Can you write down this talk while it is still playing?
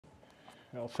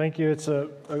Well, thank you. It's a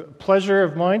pleasure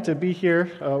of mine to be here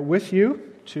with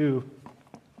you, to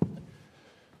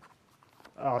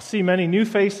see many new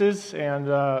faces and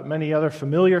many other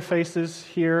familiar faces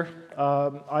here.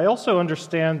 I also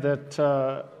understand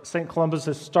that St. Columba's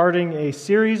is starting a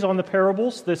series on the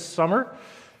parables this summer,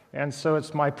 and so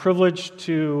it's my privilege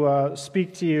to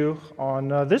speak to you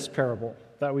on this parable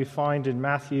that we find in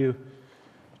Matthew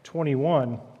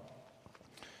 21.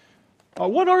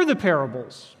 What are the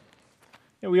parables?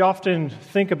 We often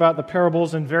think about the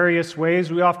parables in various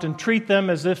ways. We often treat them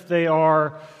as if they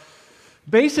are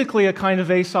basically a kind of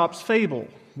Aesop's fable,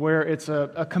 where it's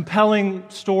a compelling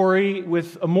story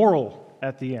with a moral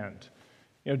at the end.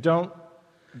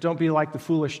 Don't be like the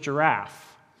foolish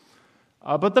giraffe.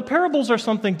 But the parables are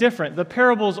something different. The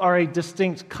parables are a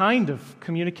distinct kind of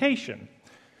communication.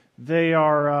 They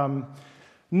are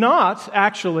not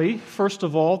actually, first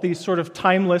of all, these sort of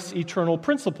timeless, eternal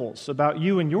principles about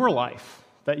you and your life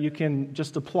that you can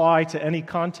just apply to any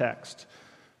context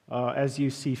as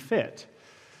you see fit.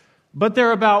 But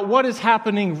they're about what is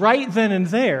happening right then and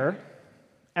there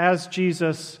as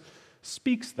Jesus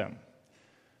speaks them.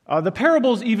 The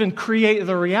parables even create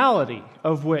the reality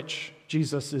of which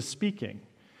Jesus is speaking.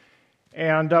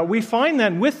 And we find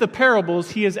that with the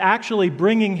parables, he is actually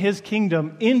bringing his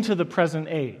kingdom into the present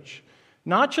age.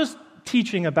 Not just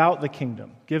teaching about the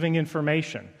kingdom, giving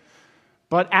information,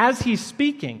 but as he's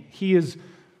speaking, he is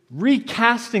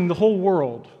recasting the whole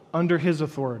world under his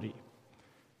authority.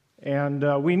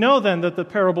 And we know then that the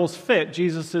parables fit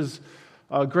Jesus'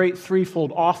 great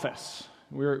threefold office.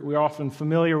 We're often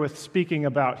familiar with speaking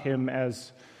about him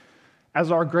as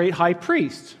our great high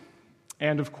priest.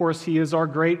 And of course, he is our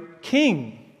great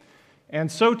king. And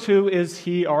so too is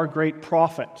he our great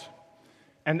prophet.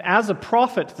 And as a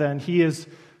prophet, then, he is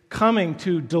coming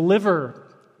to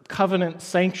deliver covenant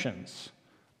sanctions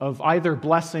of either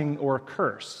blessing or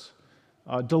curse,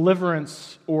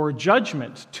 deliverance or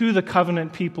judgment to the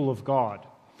covenant people of God.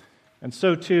 And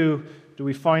so too do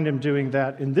we find him doing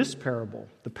that in this parable,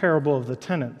 the parable of the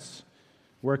tenants,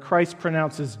 where Christ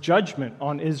pronounces judgment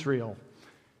on Israel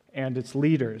and its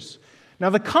leaders. Now,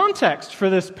 the context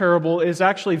for this parable is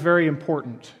actually very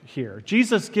important here.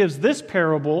 Jesus gives this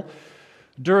parable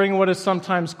during what is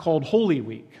sometimes called Holy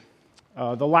Week,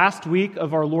 the last week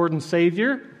of our Lord and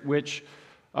Savior, which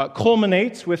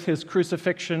culminates with his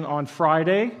crucifixion on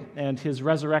Friday and his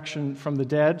resurrection from the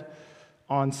dead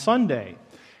on Sunday.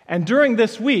 And during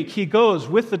this week, he goes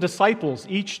with the disciples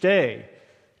each day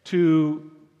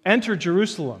to enter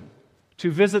Jerusalem, to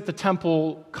visit the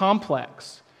temple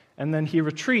complex, and then he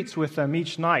retreats with them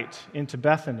each night into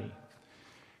Bethany.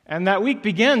 And that week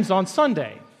begins on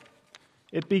Sunday.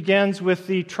 It begins with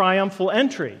the triumphal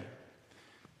entry,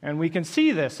 and we can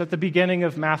see this at the beginning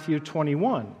of Matthew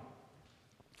 21.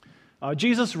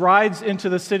 Jesus rides into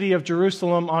the city of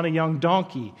Jerusalem on a young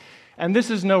donkey, and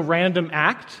this is no random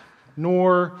act,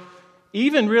 nor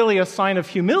even really a sign of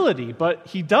humility, but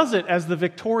he does it as the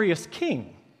victorious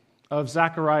king of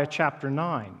Zechariah chapter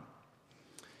 9.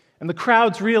 And the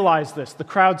crowds realize this. The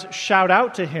crowds shout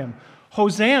out to him,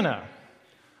 "Hosanna!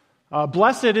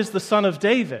 Blessed is the Son of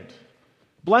David.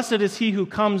 Blessed is he who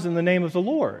comes in the name of the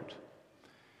Lord."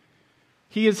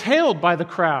 He is hailed by the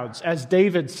crowds as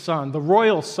David's son, the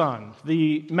royal son,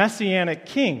 the messianic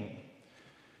king.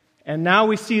 And now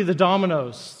we see the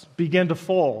dominoes begin to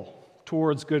fall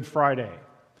towards Good Friday,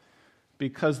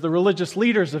 because the religious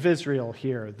leaders of Israel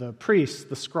here, the priests,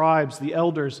 the scribes, the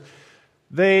elders,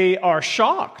 they are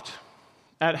shocked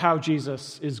at how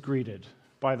Jesus is greeted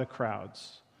by the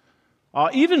crowds.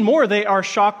 Even more, they are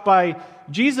shocked by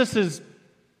Jesus'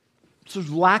 sort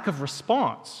of lack of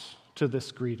response to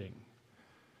this greeting.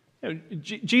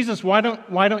 Jesus, why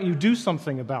don't you do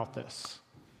something about this?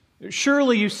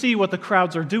 Surely you see what the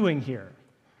crowds are doing here.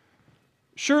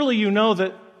 Surely you know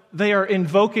that they are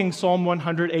invoking Psalm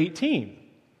 118,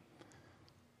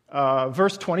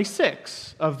 verse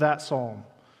 26 of that psalm.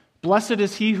 Blessed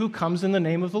is he who comes in the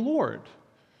name of the Lord.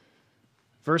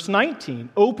 Verse 19,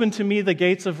 open to me the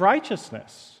gates of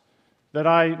righteousness, that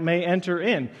I may enter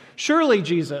in. Surely,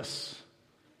 Jesus,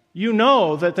 you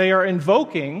know that they are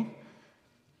invoking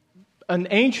an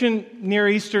ancient Near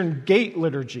Eastern gate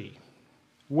liturgy,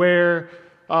 where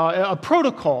a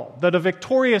protocol that a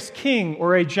victorious king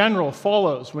or a general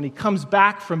follows when he comes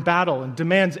back from battle and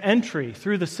demands entry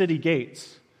through the city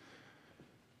gates.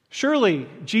 Surely,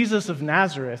 Jesus of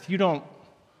Nazareth, you don't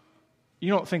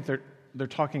think they're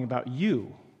talking about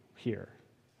you here.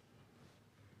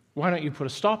 Why don't you put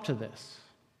a stop to this?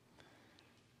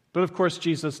 But of course,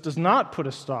 Jesus does not put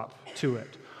a stop to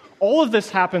it. All of this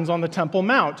happens on the Temple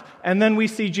Mount, and then we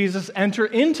see Jesus enter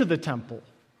into the temple.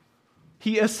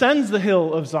 He ascends the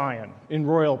hill of Zion in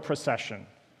royal procession.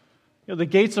 The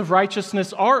gates of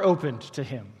righteousness are opened to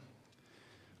him.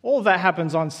 All of that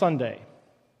happens on Sunday.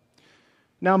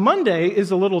 Now, Monday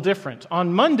is a little different.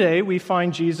 On Monday, we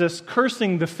find Jesus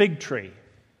cursing the fig tree.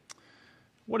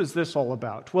 What is this all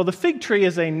about? Well, the fig tree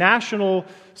is a national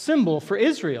symbol for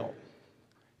Israel.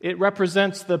 It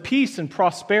represents the peace and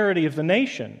prosperity of the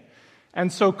nation.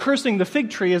 And so cursing the fig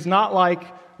tree is not like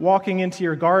walking into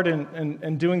your garden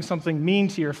and doing something mean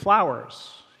to your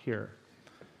flowers here.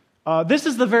 This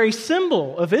is the very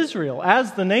symbol of Israel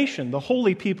as the nation, the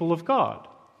holy people of God.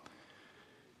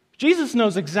 Jesus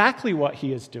knows exactly what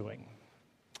he is doing.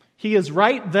 He is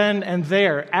right then and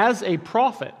there as a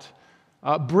prophet,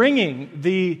 bringing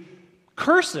the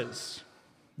curses,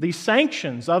 the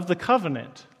sanctions of the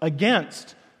covenant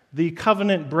against the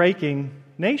covenant-breaking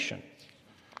nation.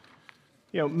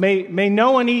 May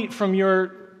no one eat from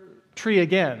your tree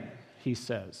again, he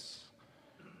says.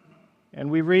 And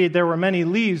we read, there were many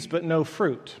leaves but no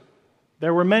fruit.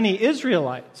 There were many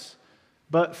Israelites,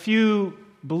 but few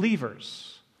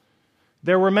believers.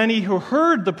 There were many who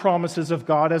heard the promises of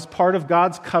God as part of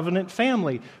God's covenant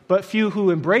family, but few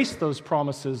who embraced those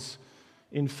promises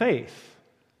in faith.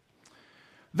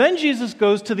 Then Jesus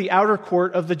goes to the outer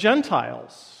court of the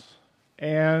Gentiles,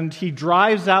 and he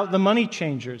drives out the money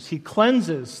changers. He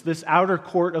cleanses this outer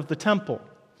court of the temple.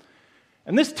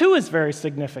 And this too is very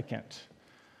significant,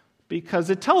 because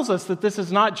it tells us that this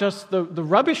is not just the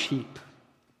rubbish heap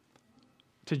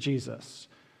to Jesus.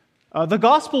 The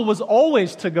gospel was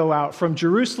always to go out from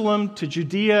Jerusalem to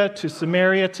Judea to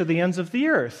Samaria to the ends of the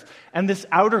earth. And this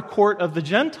outer court of the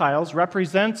Gentiles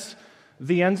represents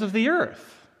the ends of the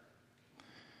earth.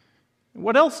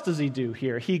 What else does he do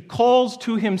here? He calls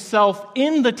to himself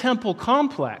in the temple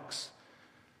complex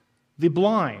the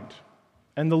blind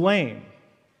and the lame,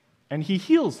 and he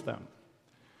heals them.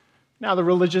 Now, the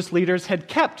religious leaders had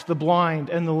kept the blind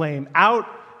and the lame out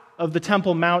of the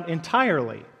Temple Mount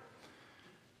entirely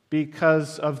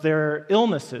because of their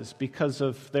illnesses, because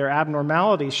of their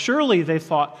abnormalities. Surely, they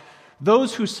thought,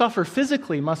 those who suffer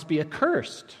physically must be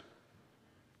accursed.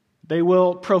 They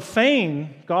will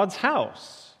profane God's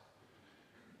house.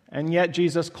 And yet,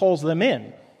 Jesus calls them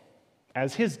in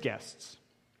as his guests.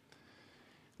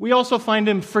 We also find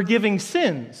him forgiving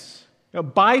sins,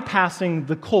 bypassing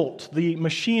the cult, the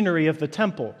machinery of the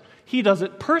temple. He does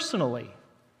it personally,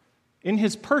 in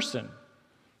his person,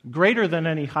 greater than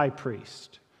any high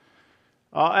priest.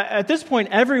 At this point,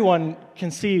 everyone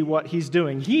can see what he's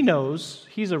doing. He knows,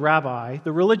 he's a rabbi.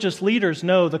 The religious leaders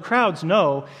know, the crowds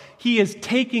know, he is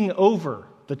taking over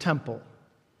the temple.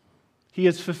 He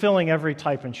is fulfilling every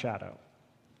type and shadow.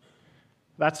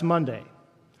 That's Monday.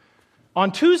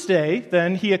 On Tuesday,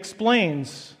 then, he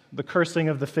explains the cursing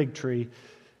of the fig tree,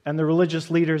 and the religious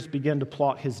leaders begin to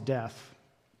plot his death.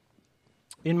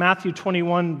 In Matthew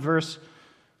 21, verse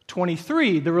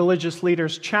 23, the religious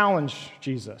leaders challenge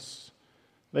Jesus.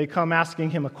 They come asking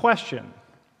him a question.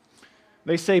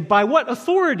 They say, "By what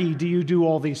authority do you do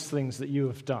all these things that you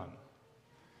have done?"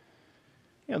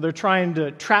 They're trying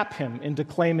to trap him into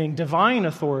claiming divine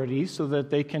authority so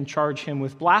that they can charge him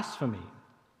with blasphemy.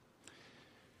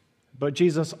 But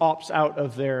Jesus opts out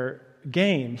of their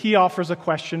game. He offers a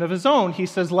question of his own. He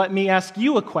says, "Let me ask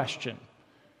you a question.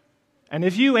 And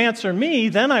if you answer me,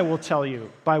 then I will tell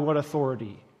you by what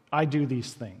authority I do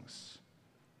these things."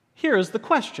 Here is the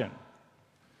question.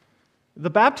 The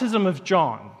baptism of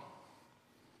John,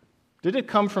 did it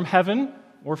come from heaven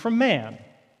or from man?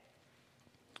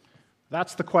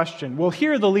 That's the question. Well,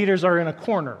 here the leaders are in a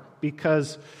corner,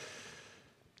 because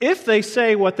if they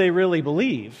say what they really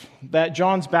believe, that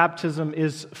John's baptism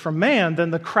is from man,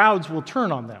 then the crowds will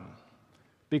turn on them.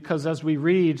 Because as we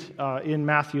read in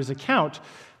Matthew's account,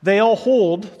 they all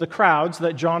hold, the crowds,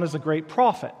 that John is a great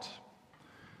prophet.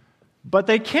 But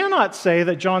they cannot say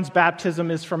that John's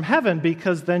baptism is from heaven,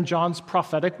 because then John's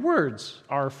prophetic words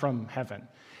are from heaven.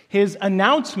 His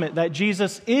announcement that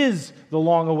Jesus is the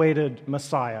long-awaited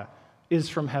Messiah is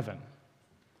from heaven.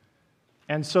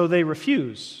 And so they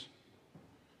refuse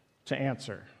to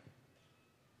answer.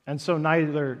 And so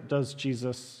neither does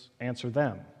Jesus answer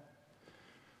them.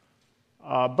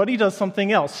 But he does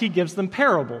something else. He gives them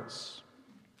parables.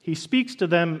 He speaks to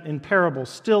them in parables.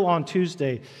 Still on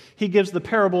Tuesday, he gives the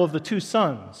parable of the two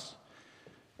sons.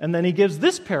 And then he gives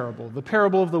this parable, the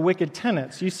parable of the wicked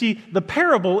tenants. You see, the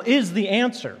parable is the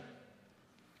answer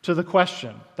to the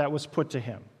question that was put to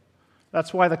him.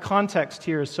 That's why the context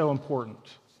here is so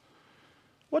important.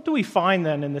 What do we find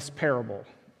then in this parable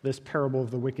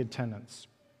of the wicked tenants?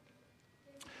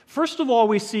 First of all,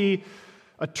 we see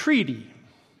a treaty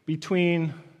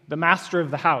between the master of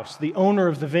the house, the owner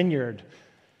of the vineyard,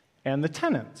 and the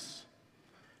tenants.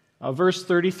 Verse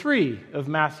 33 of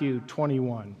Matthew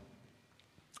 21.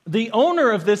 The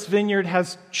owner of this vineyard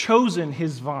has chosen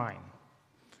his vine.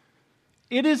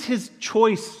 It is his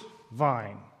choice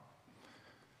vine.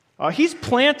 He's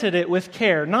planted it with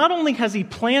care. Not only has he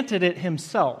planted it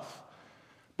himself,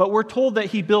 but we're told that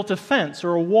he built a fence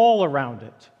or a wall around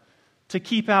it to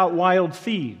keep out wild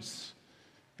thieves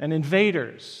and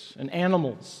invaders and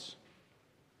animals.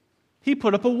 He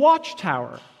put up a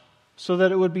watchtower so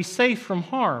that it would be safe from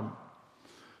harm.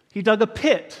 He dug a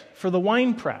pit for the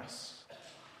winepress.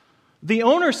 The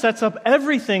owner sets up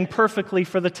everything perfectly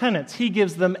for the tenants. He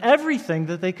gives them everything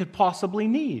that they could possibly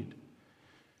need.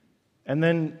 And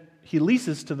then he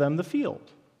leases to them the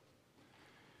field.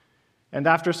 And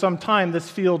after some time, this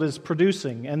field is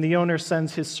producing, and the owner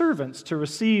sends his servants to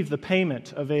receive the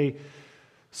payment of a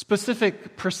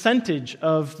specific percentage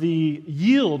of the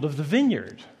yield of the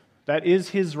vineyard. That is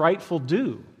his rightful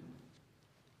due.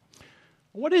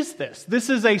 What is this? This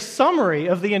is a summary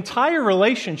of the entire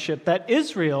relationship that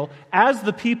Israel, as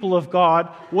the people of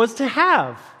God, was to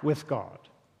have with God.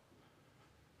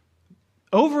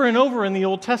 Over and over in the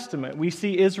Old Testament, we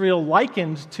see Israel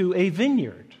likened to a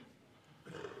vineyard.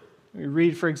 We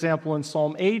read, for example, in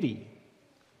Psalm 80,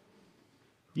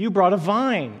 "You brought a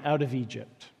vine out of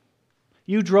Egypt.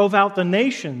 You drove out the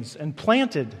nations and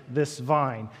planted this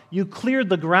vine. You cleared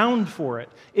the ground for it.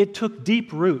 It took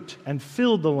deep root and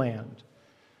filled the land.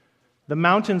 The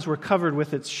mountains were covered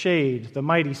with its shade, the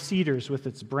mighty cedars with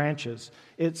its branches.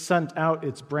 It sent out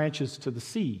its branches to the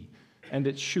sea and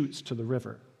its shoots to the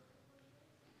river."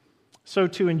 So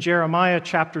too in Jeremiah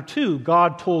chapter 2,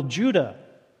 God told Judah,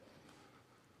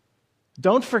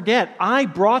 "Don't forget, I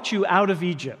brought you out of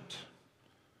Egypt.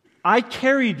 I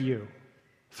carried you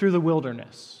through the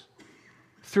wilderness,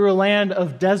 through a land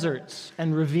of deserts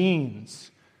and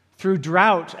ravines, through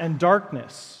drought and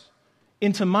darkness,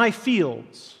 into my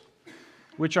fields,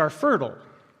 which are fertile.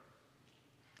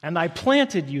 And I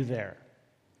planted you there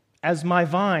as my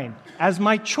vine, as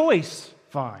my choice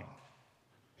vine."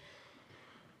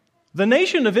 The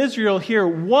nation of Israel here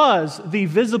was the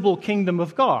visible kingdom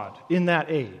of God in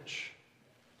that age.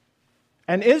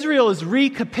 And Israel is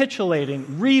recapitulating,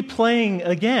 replaying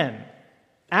again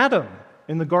Adam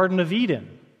in the Garden of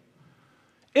Eden.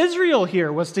 Israel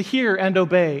here was to hear and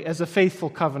obey as a faithful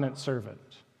covenant servant.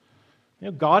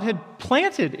 God had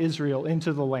planted Israel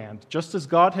into the land, just as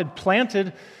God had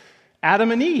planted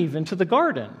Adam and Eve into the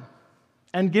garden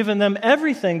and given them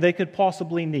everything they could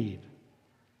possibly need.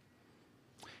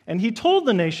 And he told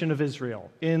the nation of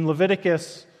Israel in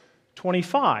Leviticus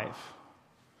 25,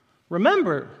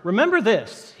 Remember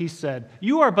this, he said,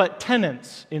 "You are but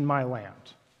tenants in my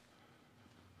land."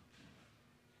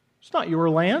 It's not your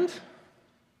land.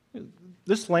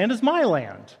 This land is my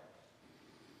land.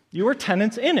 You are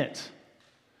tenants in it.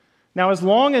 Now, as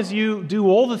long as you do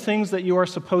all the things that you are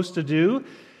supposed to do,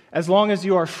 as long as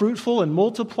you are fruitful and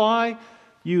multiply,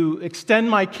 you extend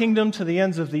my kingdom to the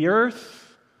ends of the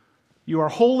earth, you are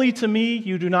holy to me,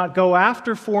 you do not go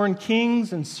after foreign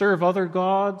kings and serve other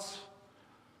gods.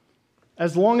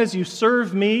 As long as you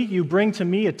serve me, you bring to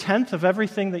me a tenth of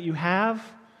everything that you have,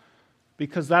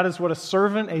 because that is what a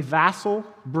servant, a vassal,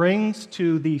 brings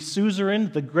to the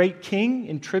suzerain, the great king,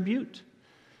 in tribute.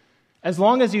 As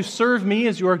long as you serve me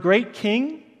as your great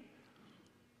king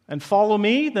and follow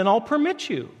me, then I'll permit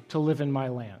you to live in my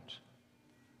land.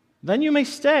 Then you may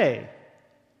stay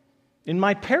in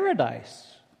my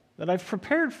paradise that I've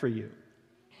prepared for you.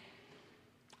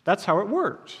 That's how it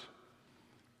worked.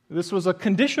 This was a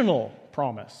conditional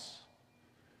promise.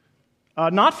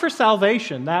 Not for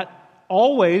salvation. That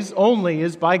always only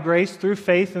is by grace through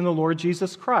faith in the Lord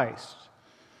Jesus Christ.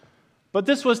 But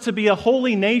this was to be a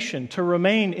holy nation, to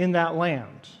remain in that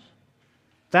land.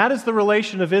 That is the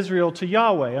relation of Israel to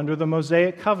Yahweh under the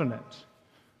Mosaic covenant.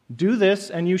 Do this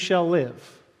and you shall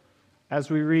live, as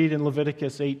we read in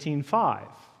Leviticus 18:5.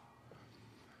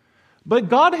 But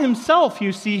God himself,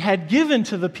 you see, had given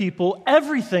to the people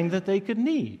everything that they could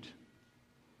need.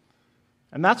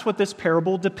 And that's what this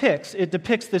parable depicts. It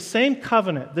depicts this same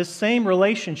covenant, this same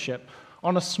relationship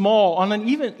on a small,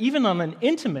 even on an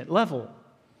intimate level.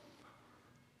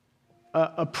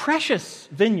 A precious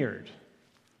vineyard,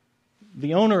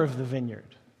 the owner of the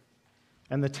vineyard,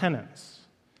 and the tenants.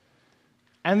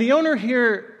 And the owner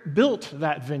here built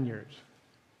that vineyard.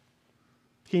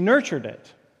 He nurtured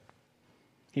it.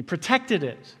 He protected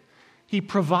it. He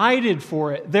provided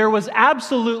for it. There was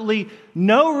absolutely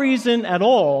no reason at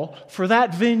all for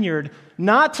that vineyard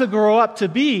not to grow up to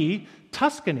be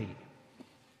Tuscany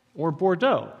or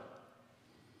Bordeaux.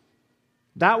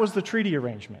 That was the treaty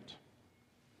arrangement.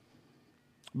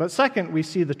 But second, we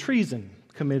see the treason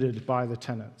committed by the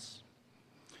tenants.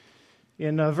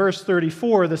 In verse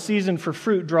 34, the season for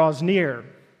fruit draws near.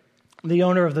 The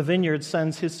owner of the vineyard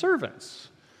sends his servants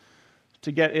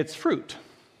to get its fruit,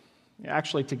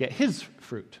 actually to get his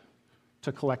fruit,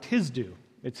 to collect his due.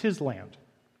 It's his land.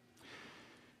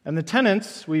 And the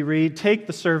tenants, we read, take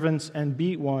the servants and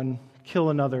beat one, kill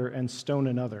another, and stone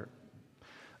another.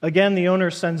 Again, the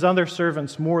owner sends other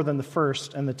servants more than the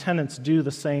first, and the tenants do the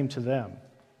same to them.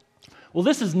 Well,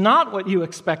 this is not what you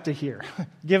expect to hear,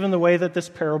 given the way that this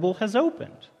parable has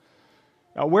opened.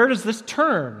 Now, where does this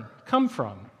turn come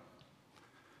from?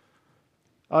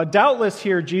 Doubtless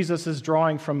here Jesus is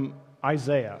drawing from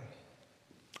Isaiah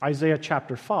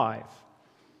chapter 5,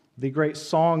 the great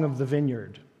song of the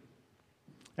vineyard.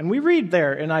 And we read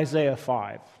there in Isaiah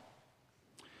 5,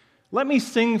 "Let me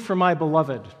sing for my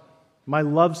beloved my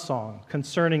love song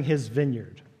concerning his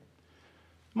vineyard.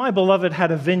 My beloved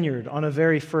had a vineyard on a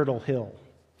very fertile hill.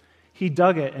 He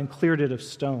dug it and cleared it of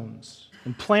stones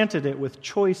and planted it with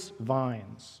choice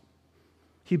vines.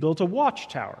 He built a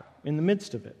watchtower in the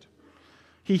midst of it.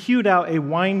 He hewed out a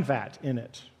wine vat in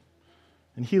it,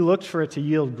 and he looked for it to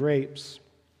yield grapes,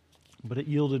 but it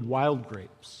yielded wild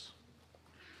grapes.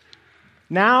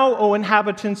 Now, O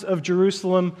inhabitants of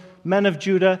Jerusalem, men of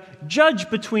Judah, judge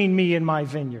between me and my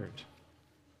vineyard.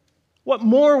 What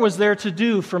more was there to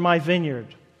do for my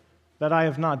vineyard that I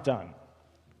have not done?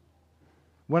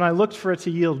 When I looked for it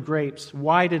to yield grapes,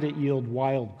 why did it yield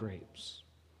wild grapes?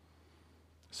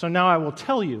 So now I will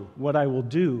tell you what I will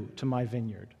do to my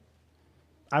vineyard.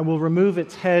 I will remove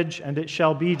its hedge, and it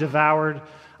shall be devoured.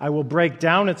 I will break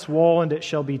down its wall, and it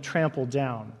shall be trampled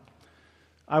down.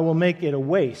 I will make it a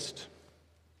waste.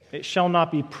 It shall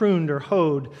not be pruned or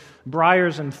hoed.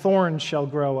 Briars and thorns shall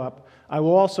grow up. I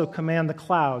will also command the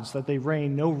clouds that they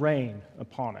rain no rain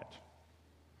upon it.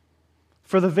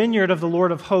 For the vineyard of the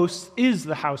Lord of hosts is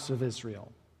the house of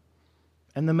Israel,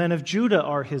 and the men of Judah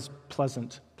are his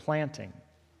pleasant planting.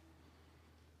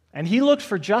 And he looked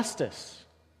for justice.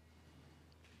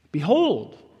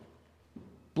 Behold,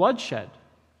 bloodshed.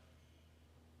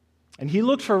 And he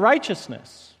looked for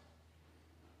righteousness.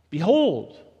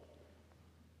 Behold,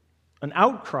 an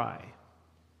outcry.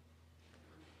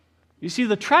 You see,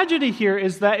 the tragedy here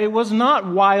is that it was not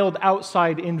wild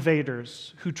outside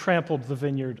invaders who trampled the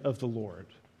vineyard of the Lord,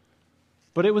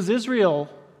 but it was Israel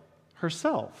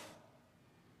herself.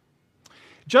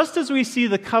 Just as we see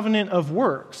the covenant of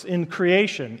works in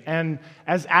creation, and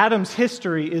as Adam's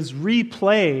history is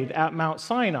replayed at Mount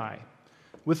Sinai,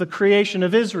 with the creation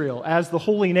of Israel as the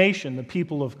holy nation, the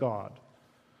people of God,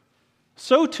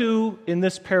 so too in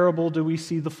this parable do we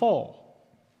see the fall,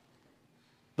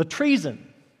 the treason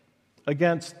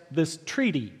against this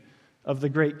treaty of the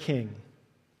great king.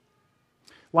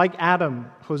 Like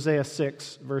Adam, Hosea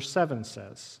 6, verse 7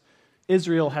 says,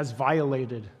 Israel has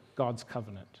violated God's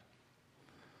covenant.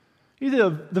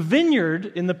 The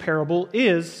vineyard in the parable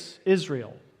is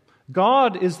Israel.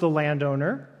 God is the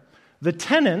landowner. The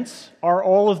tenants are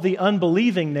all of the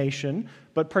unbelieving nation,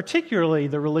 but particularly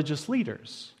the religious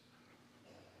leaders.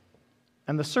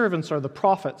 And the servants are the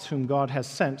prophets whom God has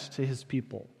sent to his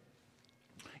people.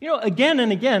 Again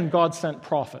and again, God sent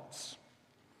prophets.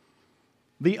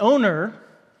 The owner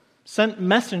sent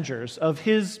messengers of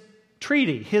his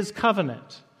treaty, his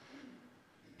covenant.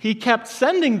 He kept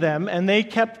sending them, and they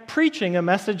kept preaching a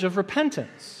message of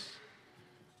repentance.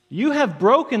 You have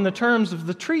broken the terms of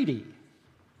the treaty,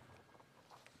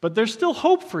 but there's still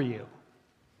hope for you,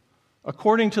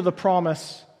 according to the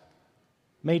promise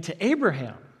made to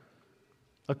Abraham,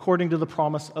 according to the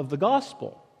promise of the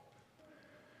gospel.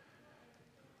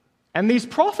 And these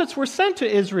prophets were sent to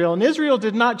Israel, and Israel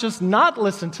did not just not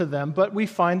listen to them, but we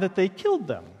find that they killed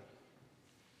them.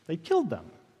 They killed them.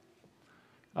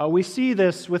 We see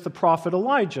this with the prophet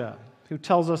Elijah, who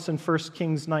tells us in 1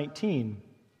 Kings 19,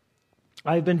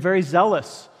 I have been very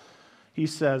zealous, he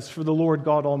says, for the Lord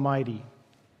God Almighty.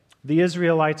 The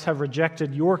Israelites have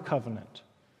rejected your covenant,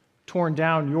 torn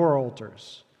down your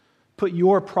altars, put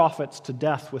your prophets to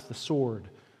death with the sword.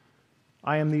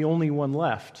 I am the only one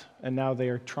left, and now they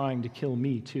are trying to kill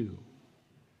me too.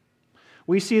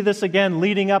 We see this again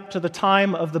leading up to the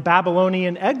time of the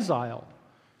Babylonian exile.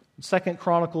 2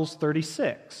 Chronicles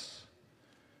 36.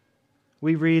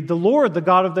 We read, the Lord, the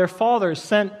God of their fathers,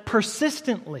 sent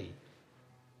persistently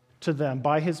to them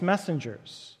by his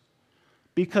messengers,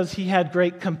 because he had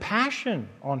great compassion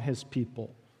on his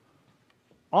people,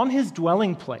 on his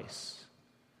dwelling place,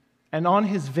 and on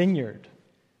his vineyard.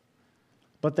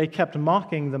 But they kept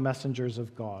mocking the messengers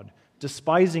of God,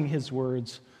 despising his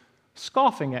words,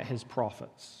 scoffing at his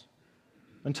prophets,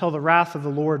 until the wrath of the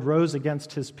Lord rose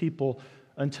against his people,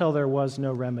 until there was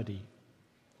no remedy.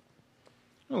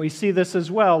 We see this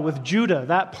as well with Judah,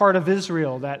 that part of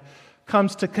Israel that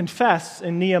comes to confess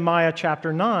in Nehemiah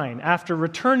chapter 9 after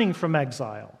returning from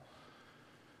exile,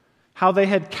 how they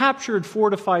had captured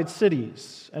fortified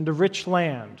cities and a rich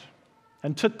land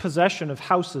and took possession of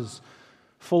houses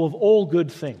full of all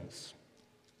good things,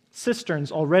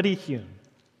 cisterns already hewn,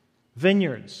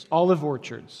 vineyards, olive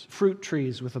orchards, fruit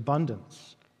trees with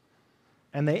abundance.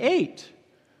 And they ate.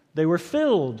 They were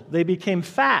filled. They became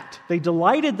fat. They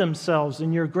delighted themselves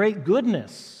in your great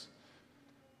goodness.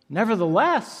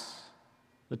 Nevertheless,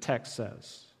 the text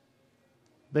says,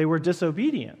 they were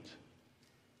disobedient.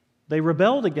 They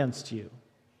rebelled against you.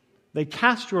 They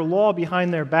cast your law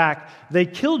behind their back. They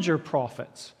killed your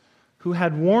prophets who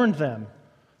had warned them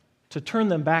to turn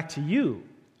them back to you.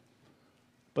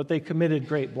 But they committed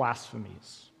great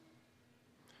blasphemies.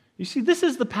 You see, this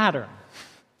is the pattern.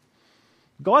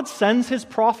 God sends his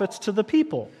prophets to the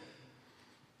people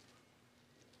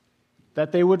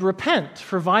that they would repent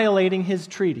for violating his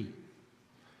treaty.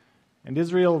 And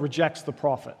Israel rejects the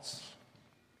prophets,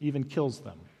 even kills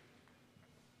them.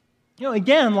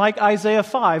 Again, like Isaiah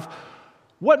 5,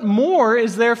 what more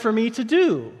is there for me to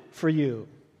do for you,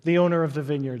 the owner of the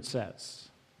vineyard says.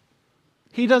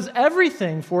 He does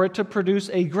everything for it to produce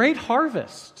a great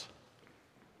harvest,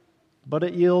 but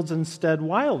it yields instead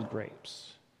wild grapes.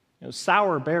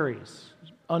 Sour berries,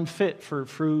 unfit for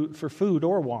food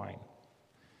or wine.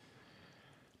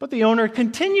 But the owner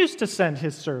continues to send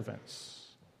his servants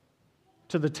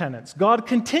to the tenants. God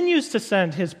continues to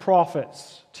send his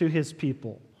prophets to his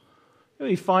people.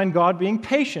 We find God being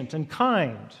patient and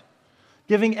kind,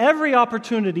 giving every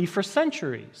opportunity for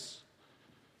centuries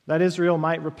that Israel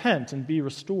might repent and be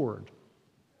restored.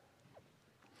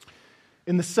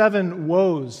 In the 7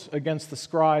 woes against the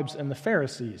scribes and the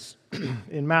Pharisees,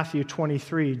 in Matthew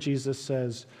 23, Jesus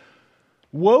says,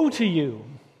 "Woe to you,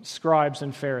 scribes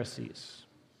and Pharisees,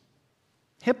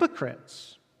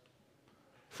 hypocrites!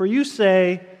 For you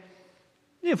say,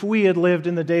 if we had lived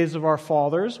in the days of our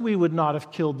fathers, we would not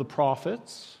have killed the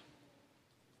prophets."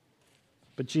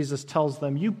 But Jesus tells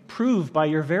them, you prove by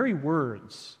your very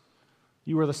words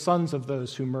you are the sons of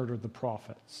those who murdered the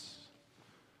prophets.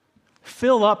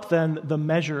 Fill up then the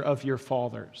measure of your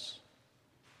fathers,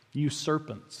 you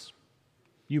serpents,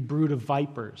 you brood of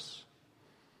vipers.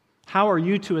 How are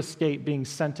you to escape being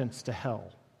sentenced to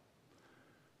hell?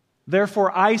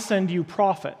 Therefore I send you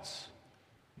prophets.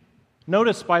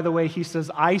 Notice, by the way, he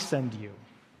says, I send you.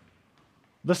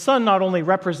 The son not only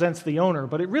represents the owner,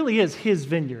 but it really is his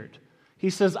vineyard. He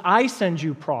says, I send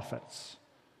you prophets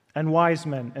and wise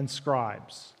men and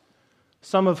scribes,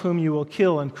 some of whom you will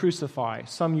kill and crucify,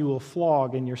 some you will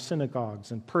flog in your synagogues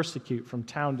and persecute from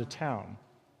town to town,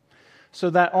 so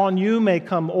that on you may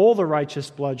come all the righteous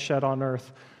blood shed on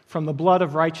earth, from the blood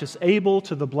of righteous Abel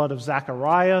to the blood of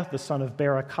Zechariah, the son of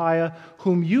Berechiah,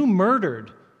 whom you murdered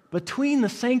between the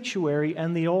sanctuary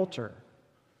and the altar.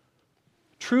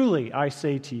 Truly, I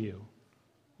say to you,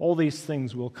 all these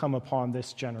things will come upon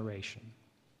this generation.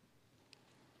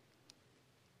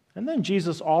 And then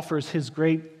Jesus offers his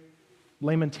great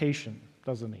lamentation,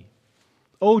 doesn't he?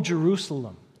 O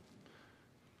Jerusalem,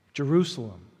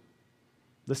 Jerusalem,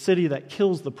 the city that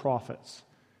kills the prophets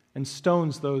and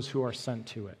stones those who are sent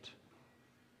to it.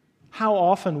 How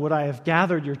often would I have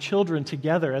gathered your children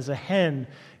together as a hen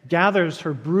gathers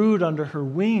her brood under her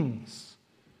wings,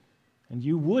 and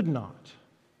you would not.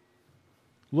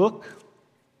 Look,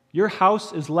 your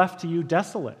house is left to you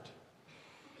desolate.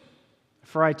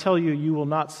 For I tell you, you will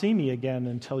not see me again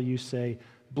until you say,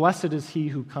 blessed is he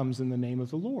who comes in the name of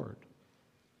the Lord.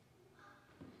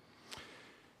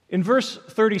 In verse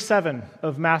 37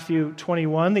 of Matthew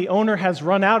 21, the owner has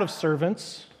run out of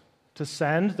servants to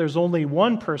send. There's only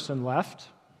one person left.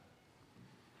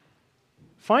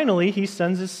 Finally, he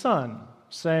sends his son,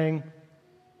 saying,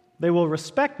 they will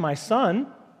respect my son.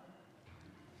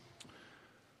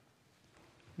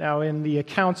 Now, in the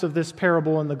accounts of this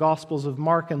parable in the Gospels of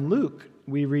Mark and Luke,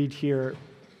 we read here,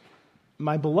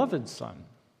 my beloved son.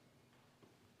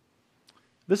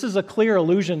 This is a clear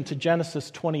allusion to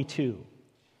Genesis 22,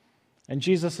 and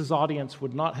Jesus' audience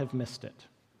would not have missed it.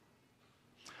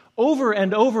 Over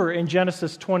and over in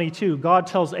Genesis 22, God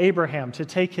tells Abraham to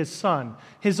take his son,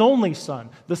 his only son,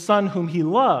 the son whom he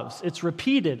loves. It's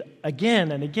repeated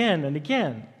again and again and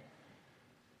again.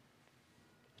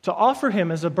 To offer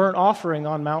him as a burnt offering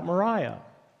on Mount Moriah.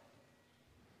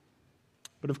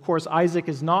 But of course, Isaac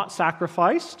is not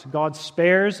sacrificed. God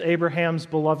spares Abraham's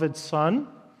beloved son.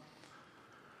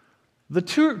 The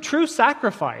true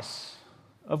sacrifice,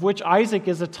 of which Isaac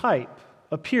is a type,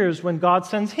 appears when God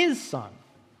sends his son,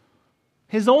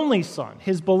 his only son,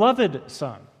 his beloved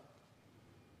son.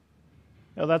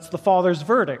 That's the Father's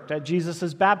verdict at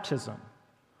Jesus' baptism.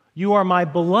 You are my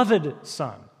beloved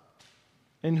Son,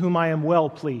 in whom I am well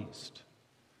pleased.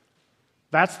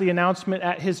 That's the announcement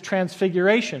at his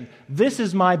transfiguration. This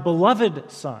is my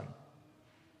beloved Son.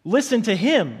 Listen to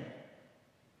him.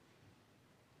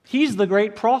 He's the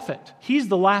great prophet. He's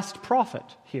the last prophet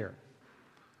here.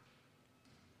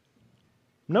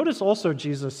 Notice also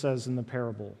Jesus says in the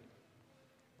parable,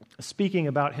 speaking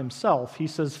about himself, he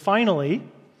says, finally,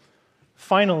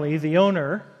 the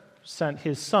owner sent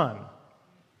his son.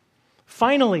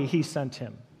 Finally, he sent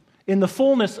him. In the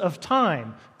fullness of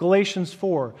time, Galatians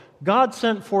 4, God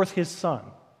sent forth his son,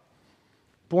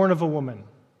 born of a woman,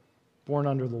 born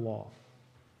under the law.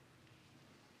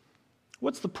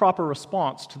 What's the proper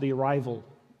response to the arrival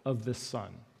of this son?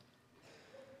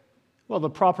 Well, the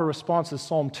proper response is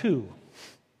Psalm 2.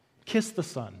 Kiss the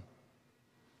Son.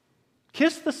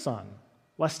 Kiss the Son,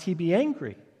 lest he be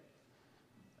angry,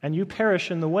 and you perish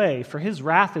in the way, for his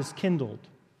wrath is kindled.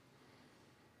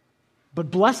 But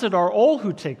blessed are all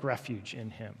who take refuge in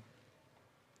him.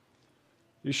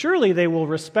 Surely they will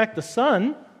respect the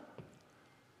Son.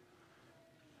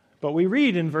 But we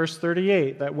read in verse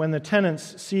 38 that when the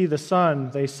tenants see the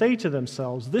Son, they say to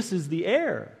themselves, this is the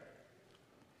heir.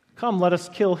 Come, let us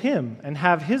kill him and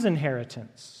have his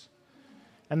inheritance.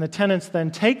 And the tenants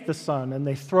then take the son and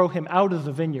they throw him out of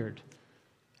the vineyard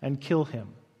and kill him.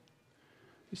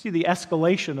 You see the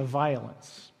escalation of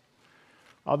violence.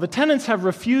 The tenants have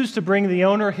refused to bring the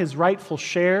owner his rightful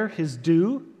share, his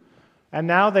due, and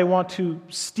now they want to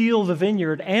steal the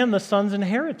vineyard and the son's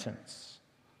inheritance.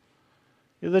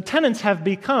 The tenants have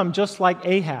become just like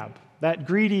Ahab, that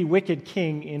greedy, wicked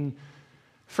king in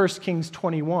 1 Kings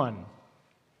 21.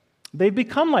 They've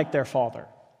become like their father,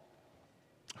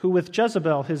 who with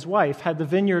Jezebel, his wife, had the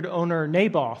vineyard owner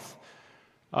Naboth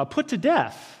put to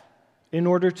death in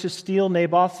order to steal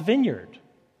Naboth's vineyard.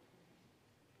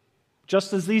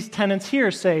 Just as these tenants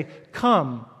here say,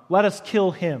 come, let us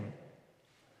kill him.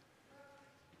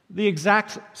 The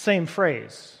exact same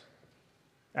phrase,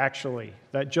 actually,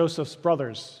 that Joseph's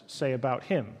brothers say about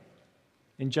him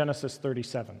in Genesis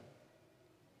 37.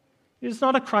 It is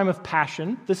not a crime of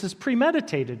passion. This is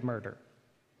premeditated murder.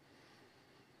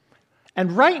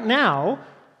 And right now,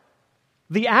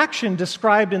 the action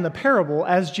described in the parable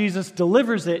as Jesus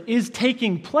delivers it is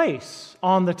taking place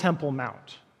on the Temple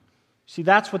Mount. See,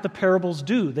 that's what the parables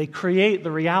do. They create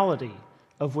the reality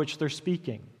of which they're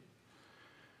speaking.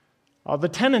 The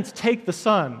tenants take the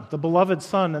son, the beloved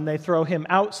son, and they throw him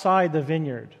outside the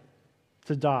vineyard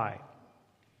to die.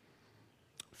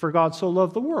 For God so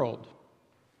loved the world,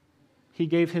 he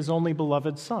gave his only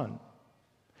beloved son.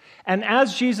 And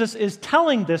as Jesus is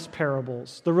telling this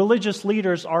parables, the religious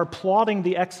leaders are plotting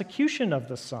the execution of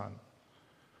the Son.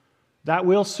 That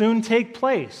will soon take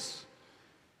place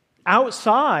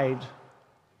outside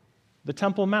the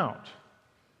Temple Mount,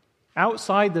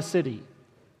 outside the city,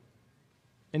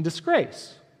 in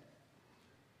disgrace.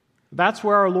 That's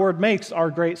where our Lord makes our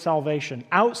great salvation,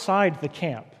 outside the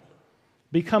camp,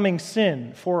 becoming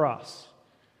sin for us,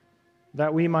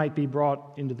 that we might be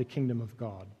brought into the kingdom of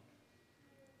God.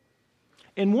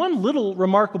 In one little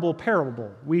remarkable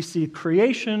parable, we see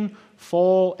creation,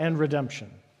 fall, and redemption.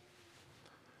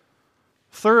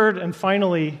 Third, and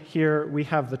finally, here we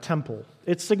have the temple.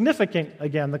 It's significant,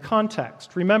 again, the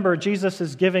context. Remember, Jesus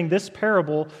is giving this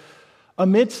parable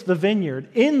amidst the vineyard,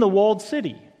 in the walled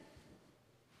city,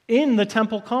 in the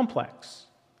temple complex.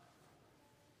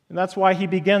 And that's why he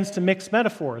begins to mix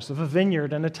metaphors of a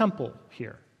vineyard and a temple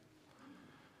here.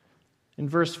 In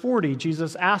verse 40,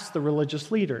 Jesus asks the religious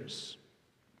leaders,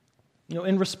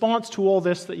 in response to all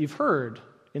this that you've heard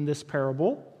in this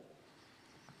parable,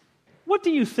 what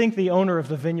do you think the owner of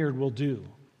the vineyard will do?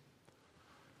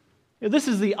 This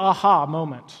is the aha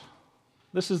moment.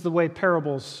 This is the way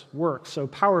parables work so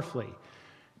powerfully.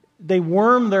 They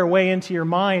worm their way into your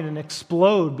mind and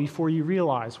explode before you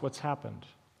realize what's happened.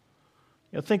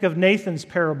 Think of Nathan's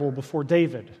parable before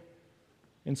David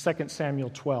in 2 Samuel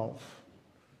 12.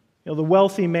 The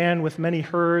wealthy man with many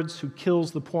herds who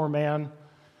kills the poor man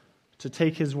to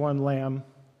take his one lamb.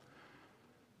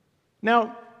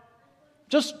 Now,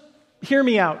 just hear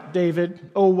me out,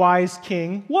 David, O wise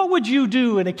king. What would you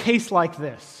do in a case like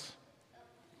this?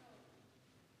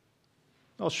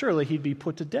 Well, surely he'd be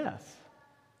put to death.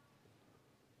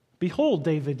 Behold,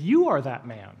 David, you are that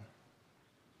man.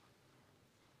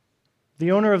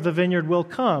 The owner of the vineyard will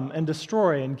come and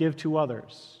destroy and give to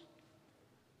others.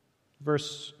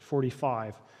 Verse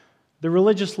 45. The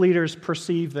religious leaders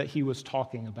perceived that he was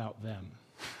talking about them.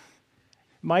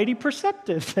 Mighty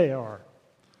perceptive they are.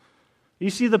 You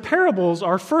see, the parables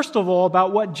are first of all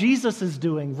about what Jesus is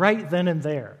doing right then and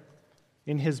there.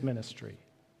 in his ministry.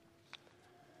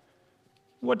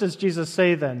 What does Jesus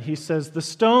say then? He says, the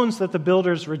stones that the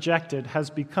builders rejected has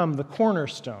become the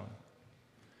cornerstone.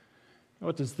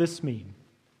 What does this mean?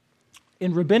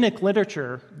 In rabbinic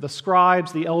literature, the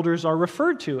scribes, the elders, are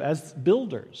referred to as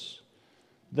builders.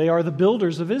 They are the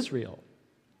builders of Israel.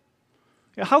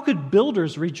 How could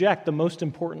builders reject the most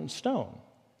important stone?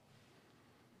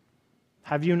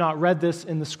 Have you not read this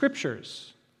in the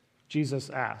Scriptures? Jesus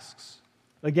asks.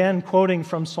 Again, quoting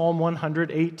from Psalm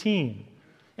 118.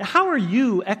 How are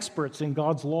you experts in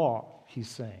God's law? He's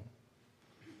saying.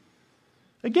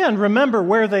 Again, remember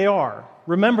where they are.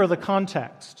 Remember the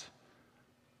context.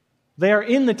 They are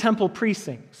in the temple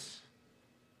precincts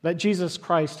that Jesus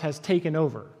Christ has taken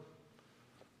over.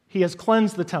 He has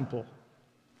cleansed the temple.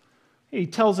 He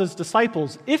tells his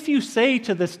disciples, if you say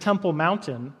to this temple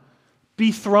mountain,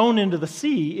 be thrown into the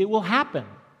sea, it will happen.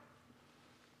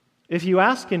 If you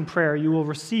ask in prayer, you will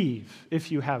receive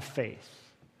if you have faith.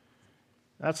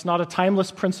 That's not a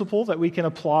timeless principle that we can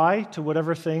apply to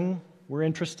whatever thing we're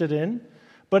interested in.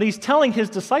 But he's telling his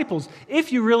disciples,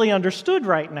 if you really understood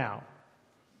right now,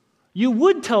 you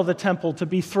would tell the temple to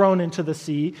be thrown into the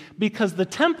sea because the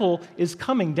temple is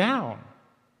coming down.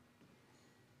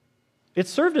 It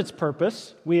served its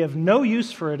purpose. We have no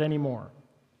use for it anymore.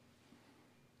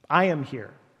 I am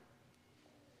here.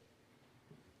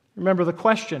 Remember the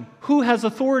question, who has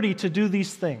authority to do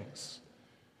these things?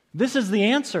 This is the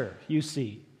answer, you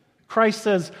see. Christ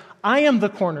says, I am the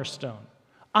cornerstone.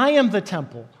 I am the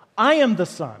temple. I am the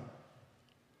Son.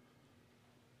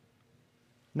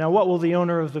 Now, what will the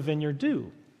owner of the vineyard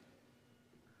do?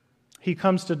 He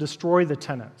comes to destroy the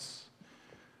tenants.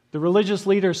 The religious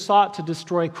leaders sought to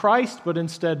destroy Christ, but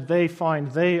instead they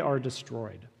find they are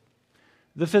destroyed.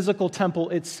 The physical temple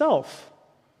itself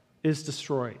is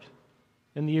destroyed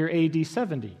in the year AD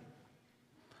 70.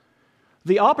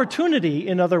 The opportunity,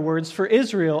 in other words, for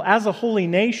Israel as a holy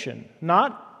nation,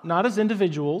 not as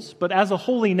individuals, but as a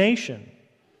holy nation,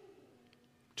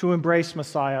 to embrace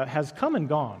Messiah has come and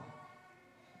gone.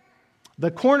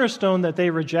 The cornerstone that they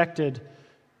rejected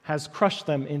has crushed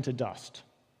them into dust,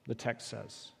 the text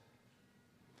says.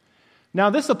 Now,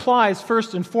 this applies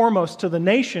first and foremost to the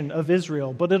nation of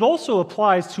Israel, but it also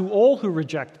applies to all who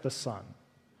reject the Son.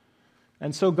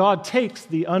 And so God takes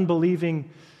the unbelieving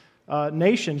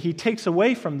nation, he takes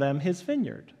away from them his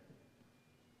vineyard.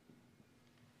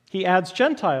 He adds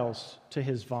Gentiles to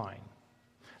his vine.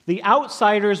 The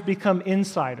outsiders become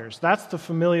insiders. That's the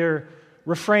familiar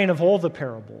refrain of all the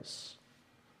parables.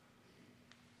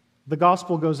 The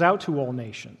gospel goes out to all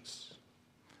nations,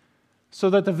 so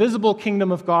that the visible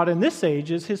kingdom of God in this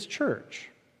age is his church,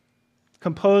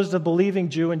 composed of believing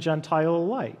Jew and Gentile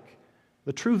alike,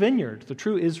 the true vineyard, the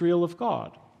true Israel of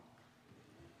God.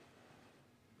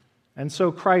 And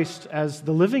so Christ, as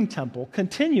the living temple,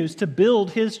 continues to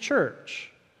build his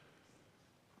church.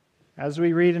 As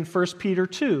we read in 1 Peter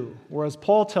 2, or as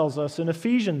Paul tells us in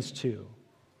Ephesians 2,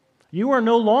 you are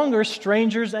no longer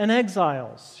strangers and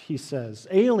exiles, he says,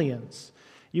 aliens.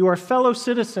 You are fellow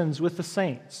citizens with the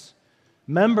saints,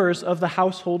 members of the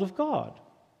household of God,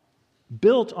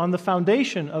 built on the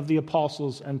foundation of the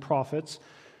apostles and prophets,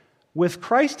 with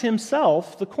Christ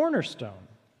himself the cornerstone.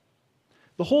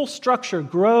 The whole structure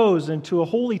grows into a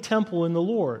holy temple in the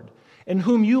Lord, in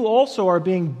whom you also are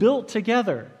being built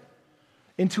together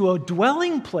into a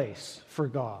dwelling place for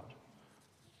God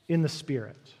in the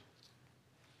Spirit.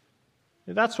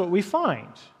 That's what we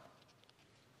find.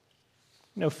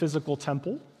 No physical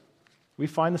temple. We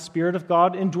find the Spirit of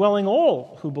God indwelling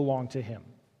all who belong to him.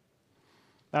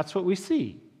 That's what we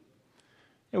see.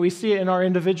 And we see it in our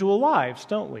individual lives,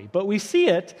 don't we? But we see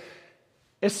it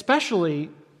especially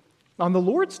on the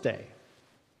Lord's Day.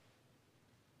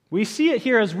 We see it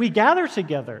here as we gather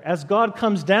together, as God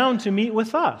comes down to meet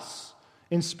with us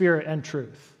in spirit and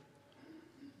truth,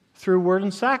 through word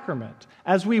and sacrament,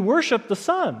 as we worship the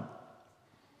Son,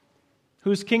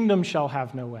 whose kingdom shall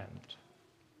have no end.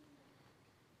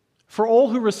 For all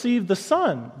who receive the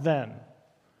Son, then,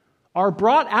 are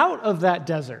brought out of that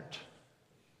desert,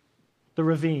 the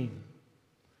ravine,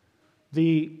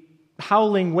 the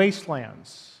howling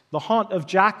wastelands, the haunt of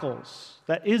jackals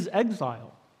that is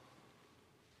exile,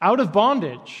 out of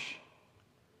bondage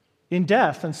in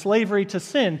death and slavery to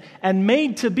sin, and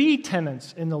made to be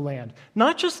tenants in the land.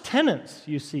 Not just tenants,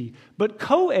 you see, but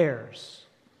co-heirs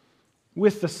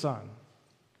with the Son.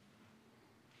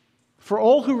 For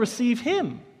all who receive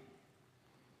him,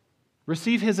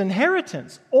 receive his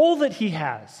inheritance, all that he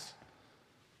has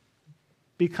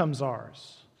becomes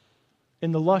ours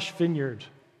in the lush vineyard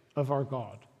of our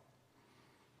God.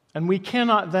 And we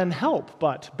cannot then help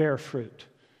but bear fruit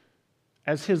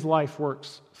as his life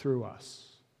works through us.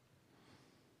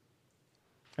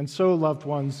 And so, loved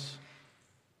ones,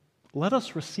 let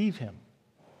us receive him.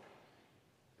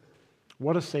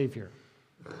 What a Savior.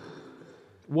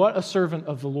 What a servant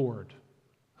of the Lord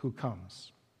who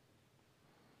comes.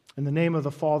 In the name of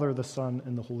the Father, the Son,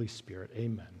 and the Holy Spirit,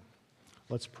 amen.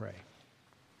 Let's pray.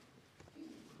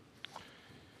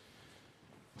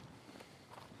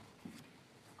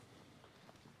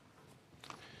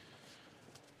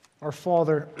 Our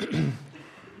Father,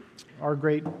 our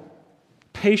great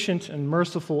patient and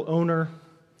merciful owner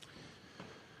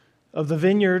of the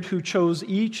vineyard, who chose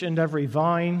each and every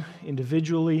vine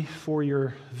individually for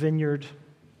your vineyard,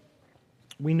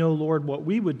 we know, Lord, what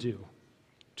we would do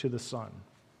to the Son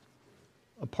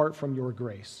apart from your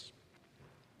grace.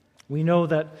 We know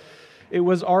that it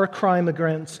was our crime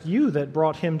against you that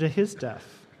brought him to his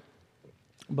death,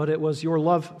 but it was your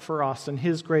love for us and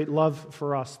his great love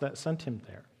for us that sent him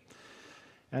there.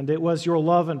 And it was your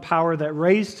love and power that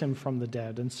raised him from the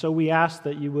dead. And so we ask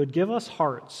that you would give us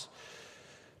hearts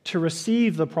to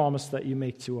receive the promise that you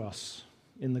make to us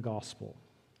in the gospel,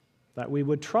 that we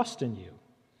would trust in you,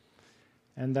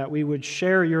 and that we would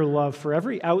share your love for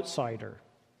every outsider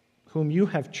whom you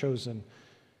have chosen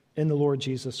in the Lord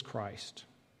Jesus Christ,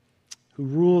 who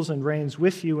rules and reigns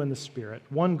with you in the Spirit,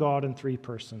 one God in three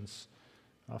persons,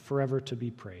 forever to be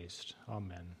praised.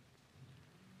 Amen.